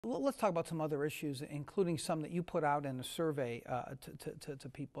Let's talk about some other issues, including some that you put out in a survey to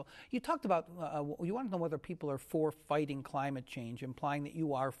people. You talked about, you want to know whether people are for fighting climate change, implying that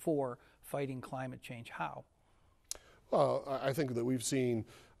you are for fighting climate change. How? Well, I think that we've seen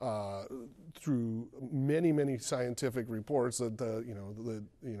through many scientific reports that the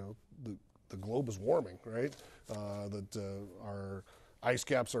globe is warming, right? That our ice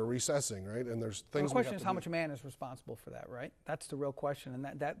caps are recessing, right? And there's things. The question is how much man is responsible for that, right? That's the real question, and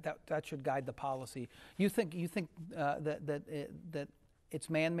that should guide the policy. You think that it's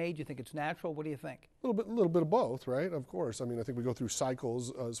man-made? You think it's natural? What do you think? A little bit of both, right? Of course. I mean, I think we go through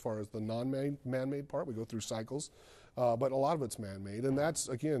cycles as far as the man-made part. We go through cycles, but a lot of it's man-made, and that's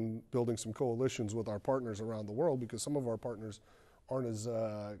again building some coalitions with our partners around the world, because some of our partners aren't as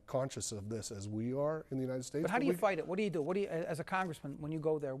conscious of this as we are in the United States. But how do you fight it? What do you do? What do you, as a congressman, when you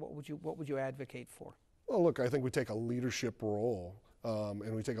go there, what would you advocate for? Well, look, I think we take a leadership role,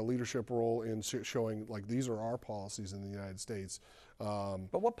 and we take a leadership role in showing like these are our policies in the United States.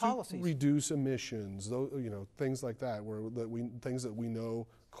 But what policies? Reduce emissions, things like that, things that we know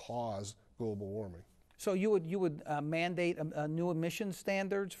cause global warming. So you would mandate new emission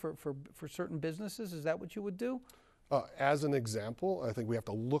standards for certain businesses? Is that what you would do? As an example, I think we have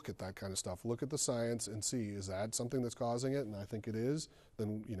to look at that kind of stuff, look at the science and see, is that something that's causing it? And I think it is,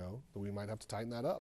 then we might have to tighten that up.